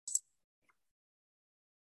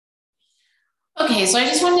Okay, so I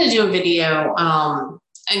just wanted to do a video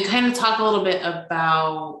and kind of talk a little bit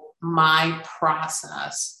about my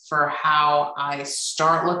process for how I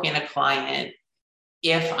start looking at a client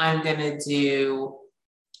if I'm going to do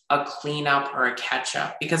a cleanup or a catch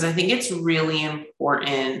up, because I think it's really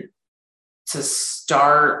important to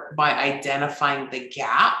start by identifying the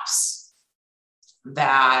gaps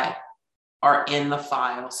that are in the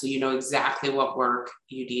file so you know exactly what work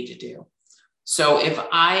you need to do. So if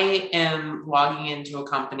I am logging into a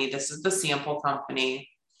company, this is the sample company.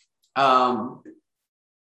 And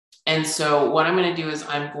so what I'm going to do is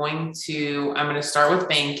I'm going to start with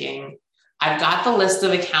banking. I've got the list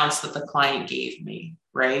of accounts that the client gave me,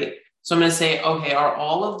 right? So I'm going to say, okay, are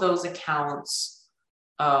all of those accounts,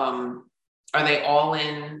 are they all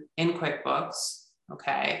in QuickBooks?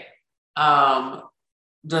 Okay.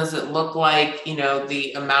 Does it look like,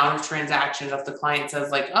 the amount of transactions, if the client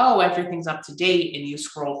says like, oh, everything's up to date, and you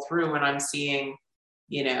scroll through and I'm seeing,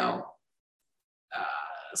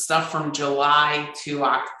 stuff from July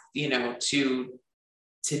to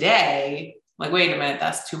today, like, wait a minute,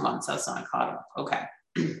 that's 2 months. That's not caught up. Okay.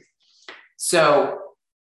 So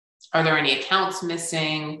are there any accounts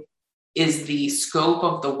missing? Is the scope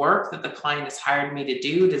of the work that the client has hired me to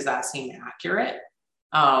do, does that seem accurate?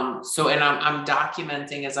 And I'm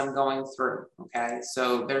documenting as I'm going through. Okay.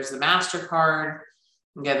 So there's the MasterCard.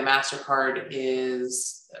 Again, the MasterCard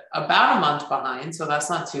is about a month behind, so that's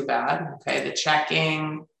not too bad. Okay. The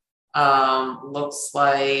checking looks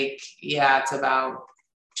like, yeah, it's about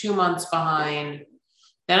 2 months behind.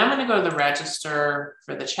 Then I'm going to go to the register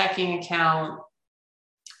for the checking account.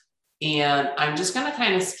 And I'm just going to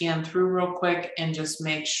kind of scan through real quick and just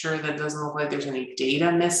make sure that it doesn't look like there's any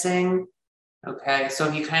data missing. Okay, so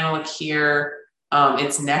if you kind of look here,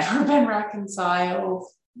 it's never been reconciled.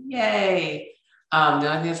 Yay. The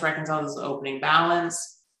only thing that's reconciled is the opening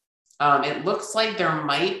balance. It looks like there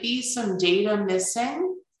might be some data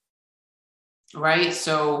missing, right?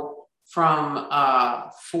 So from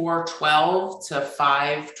 4/12 to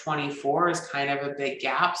 5/24 is kind of a big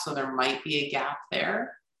gap. So there might be a gap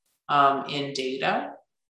there in data.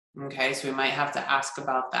 Okay, so we might have to ask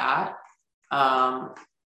about that.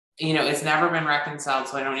 It's never been reconciled,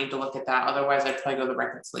 so I don't need to look at that. Otherwise, I'd probably go to the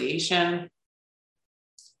reconciliation.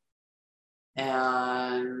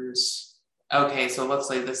 And okay, so it looks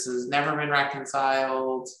like this has never been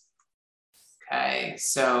reconciled. Okay,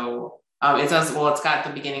 so it does, well, it's got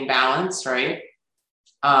the beginning balance, right?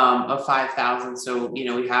 Of 5,000. So,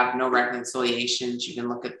 we have no reconciliations. You can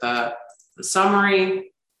look at the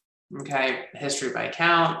summary. Okay, history by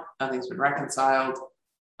account, nothing's been reconciled.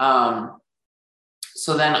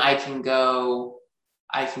 So then I can go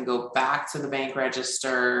back to the bank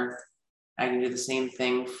register. I can do the same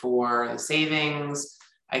thing for the savings.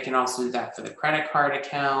 I can also do that for the credit card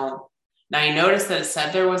account. Now you notice that it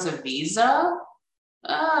said there was a Visa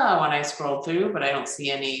when I scrolled through, but I don't see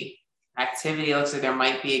any activity. It looks like there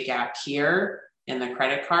might be a gap here in the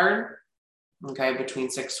credit card, okay, between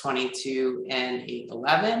 6/22 and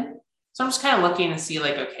 8/11. So I'm just kind of looking to see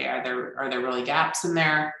like, okay, are there really gaps in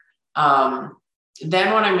there?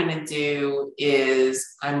 Then what I'm going to do is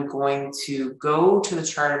I'm going to go to the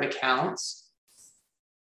chart of accounts.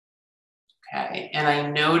 Okay. And I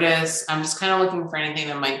notice I'm just kind of looking for anything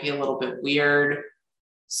that might be a little bit weird.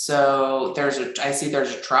 So I see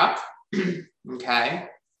there's a truck. Okay.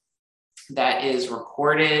 That is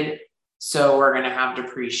recorded. So we're going to have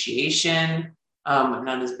depreciation.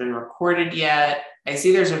 None has been recorded yet. I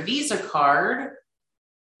see there's a Visa card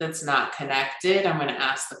that's not connected. I'm going to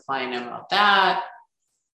ask the client about that.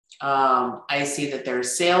 I see that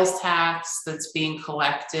there's sales tax that's being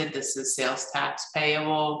collected. This is sales tax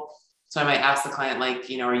payable. So I might ask the client, like,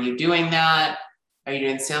 are you doing that? Are you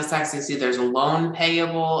doing sales tax? You see there's a loan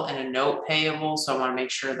payable and a note payable. So I want to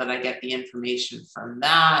make sure that I get the information from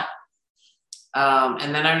that.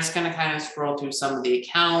 And then I'm just going to kind of scroll through some of the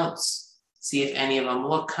accounts, see if any of them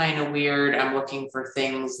look kind of weird. I'm looking for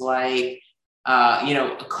things like,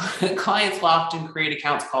 clients will often create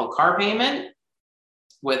accounts called car payment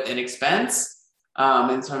with an expense.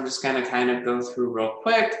 And so I'm just going to kind of go through real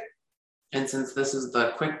quick. And since this is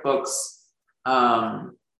the QuickBooks,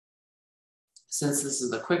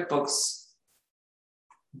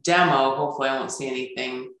 demo, hopefully I won't see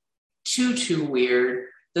anything too weird.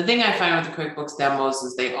 The thing I find with the QuickBooks demos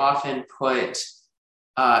is they often put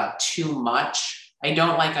too much. I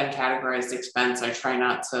don't like uncategorized expense. I try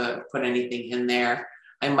not to put anything in there.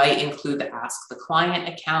 I might include the ask the client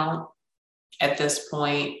account at this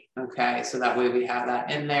point. Okay, so that way we have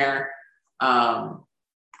that in there.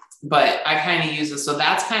 But I kind of use it. So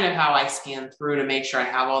that's kind of how I scan through to make sure I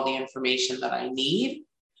have all the information that I need.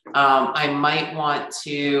 I might want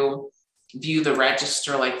to view the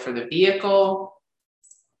register like for the vehicle.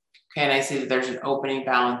 Okay, and I see that there's an opening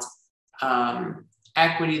balance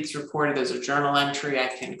equity that's reported. There's a journal entry. I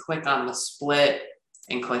can click on the split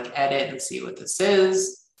and click edit and see what this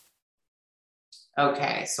is.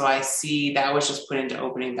 Okay, so I see that was just put into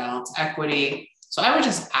opening balance equity. So I would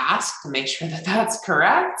just ask to make sure that that's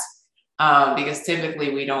correct, because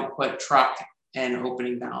typically we don't put truck and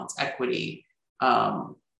opening balance equity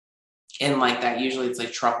in like that. Usually it's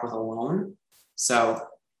like truck with a loan. So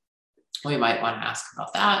we might want to ask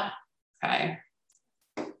about that. Okay.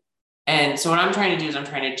 And so what I'm trying to do is I'm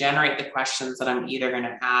trying to generate the questions that I'm either going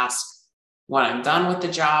to ask when I'm done with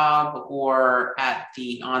the job or at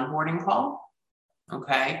the onboarding call.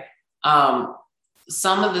 Okay.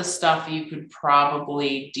 Some of the stuff you could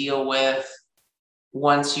probably deal with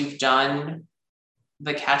once you've done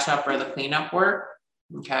the catch up or the cleanup work.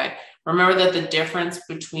 Okay. Remember that the difference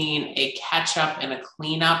between a catch up and a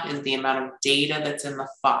cleanup is the amount of data that's in the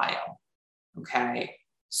file. Okay.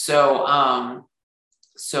 So,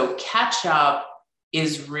 so catch up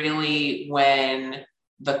is really when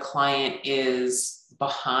the client is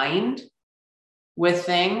behind with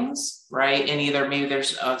things, right? And either maybe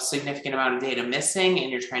there's a significant amount of data missing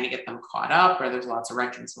and you're trying to get them caught up, or there's lots of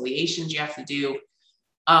reconciliations you have to do.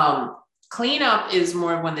 Cleanup is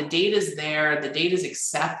more when the data's there, the data's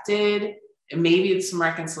accepted, and maybe it's some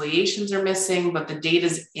reconciliations are missing, but the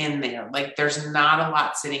data's in there. Like there's not a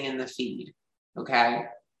lot sitting in the feed, okay?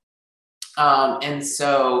 And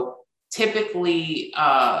so typically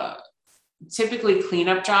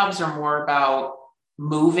cleanup jobs are more about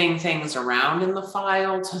moving things around in the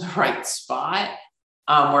file to the right spot,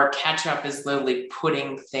 where catch up is literally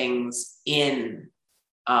putting things in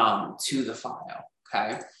to the file,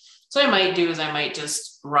 okay? So what I might do is I might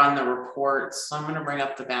just run the reports. So I'm going to bring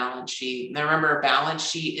up the balance sheet. Now remember, a balance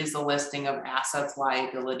sheet is a listing of assets,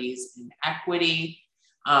 liabilities, and equity.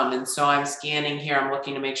 And so I'm scanning here. I'm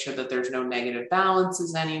looking to make sure that there's no negative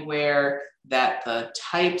balances anywhere, that the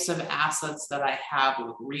types of assets that I have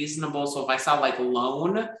look reasonable. So if I saw like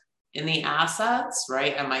loan in the assets,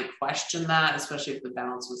 right, I might question that, especially if the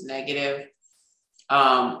balance was negative.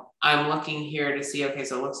 I'm looking here to see, okay,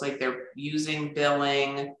 so it looks like they're using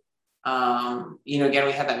billing. Again,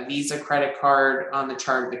 we have that Visa credit card on the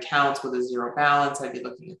chart of accounts with a zero balance. I'd be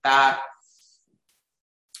looking at that.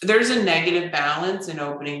 There's a negative balance in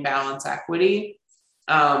opening balance equity,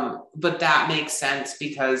 but that makes sense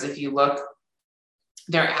because if you look,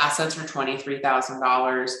 their assets are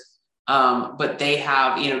 $23,000, but they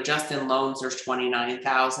have, just in loans, there's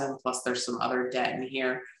 $29,000, plus there's some other debt in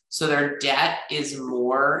here. So their debt is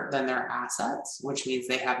more than their assets, which means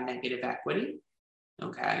they have negative equity,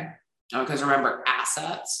 okay? Because remember,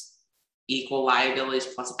 assets equal liabilities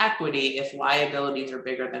plus equity. If liabilities are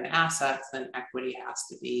bigger than assets, then equity has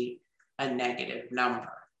to be a negative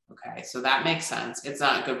number, okay? So that makes sense. It's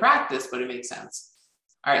not good practice, but it makes sense.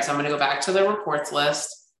 All right, so I'm gonna go back to the reports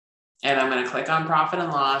list and I'm gonna click on profit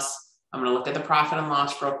and loss. I'm gonna look at the profit and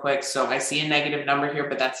loss real quick. So I see a negative number here,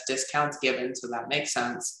 but that's discounts given, so that makes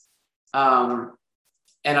sense. And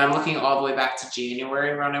I'm looking all the way back to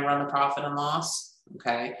January when I run the profit and loss,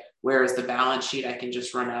 okay? Whereas the balance sheet, I can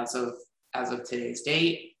just run as of today's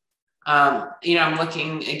date. I'm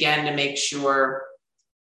looking again to make sure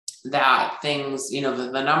that things,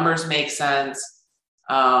 the numbers make sense.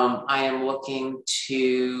 I am looking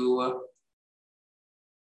to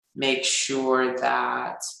make sure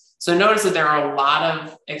that, so notice that there are a lot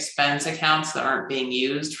of expense accounts that aren't being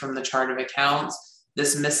used from the chart of accounts.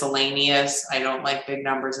 This miscellaneous, I don't like big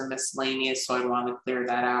numbers in miscellaneous, so I want to clear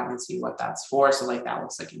that out and see what that's for. So like that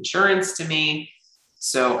looks like insurance to me.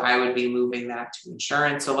 So I would be moving that to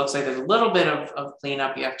insurance. So it looks like there's a little bit of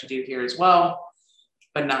cleanup you have to do here as well,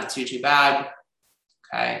 but not too bad.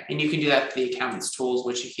 Okay, and you can do that with the accountant's tools,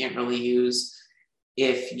 which you can't really use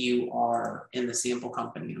if you are in the sample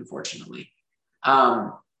company, unfortunately.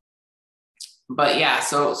 But yeah,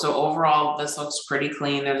 so overall, this looks pretty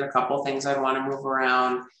clean. There's a couple things I want to move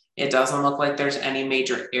around. It doesn't look like there's any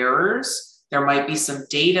major errors. There might be some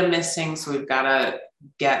data missing, so we've got to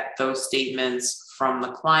get those statements from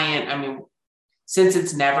the client. I mean, since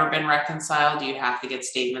it's never been reconciled, you have to get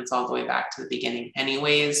statements all the way back to the beginning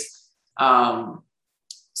anyways.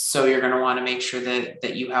 So you're going to want to make sure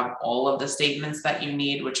that you have all of the statements that you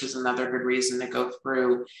need, which is another good reason to go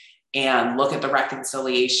through and look at the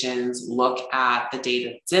reconciliations, look at the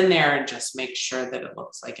data that's in there, and just make sure that it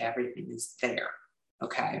looks like everything is there,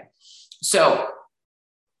 okay? So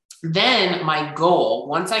then my goal,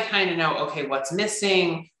 once I kind of know, okay, what's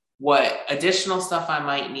missing, what additional stuff I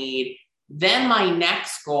might need, Then my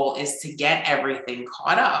next goal is to get everything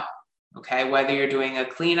caught up, okay? Whether you're doing a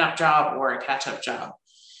cleanup job or a catch-up job.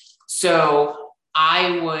 So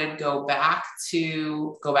I would go back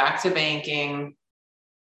to banking.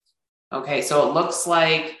 Okay, so it looks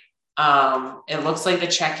like the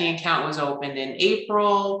checking account was opened in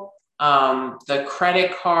April. The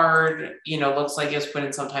credit card, looks like it was put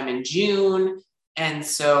in sometime in June. And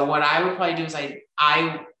so what I would probably do is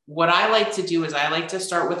what I like to do is I like to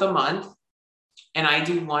start with a month, and I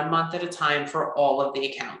do 1 month at a time for all of the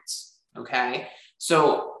accounts. Okay.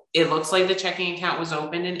 So it looks like the checking account was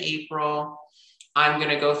opened in April. I'm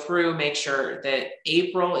going to go through, make sure that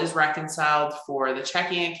April is reconciled for the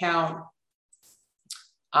checking account,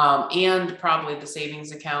 and probably the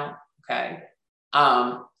savings account. Okay.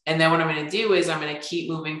 And then what I'm going to do is I'm going to keep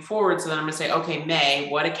moving forward. So then I'm going to say, okay, May,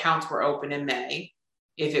 what accounts were open in May?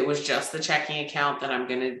 If it was just the checking account, then I'm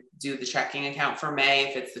going to do the checking account for May.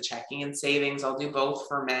 If it's the checking and savings, I'll do both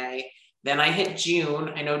for May. Then I hit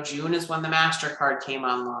June. I know June is when the MasterCard came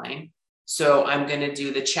online. So I'm going to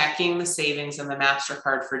do the checking, the savings, and the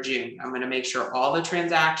MasterCard for June. I'm going to make sure all the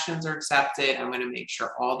transactions are accepted. I'm going to make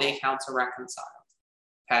sure all the accounts are reconciled.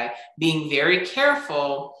 Okay. Being very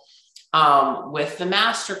careful with the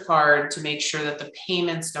MasterCard to make sure that the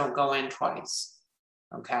payments don't go in twice.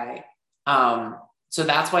 Okay. So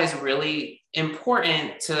that's why it's really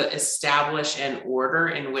important to establish an order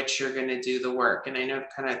in which you're going to do the work. And I know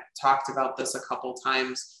I've kind of talked about this a couple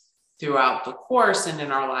times throughout the course and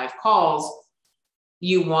in our live calls.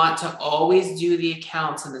 You want to always do the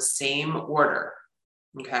accounts in the same order.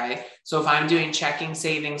 Okay. So if I'm doing checking,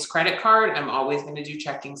 savings, credit card, I'm always going to do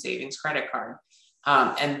checking, savings, credit card.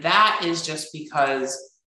 And that is just because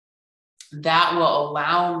that will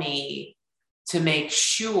allow me to make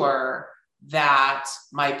sure that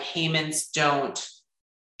my payments don't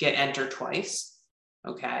get entered twice.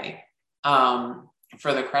 Okay.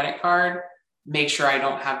 For the credit card, make sure I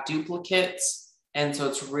don't have duplicates. And so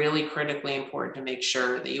it's really critically important to make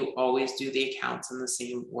sure that you always do the accounts in the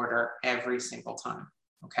same order every single time.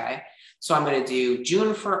 Okay. So I'm going to do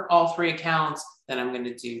June for all 3 accounts. Then I'm going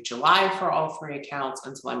to do July for all 3 accounts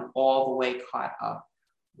until I'm all the way caught up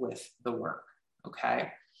with the work.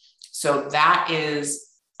 Okay. So that is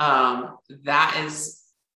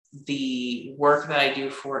the work that I do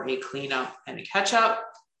for a cleanup and a catch up.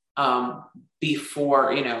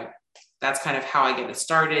 Before, that's kind of how I get it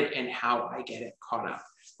started and how I get it caught up.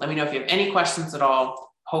 Let me know if you have any questions at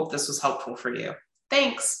all. Hope this was helpful for you.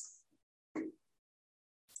 Thanks.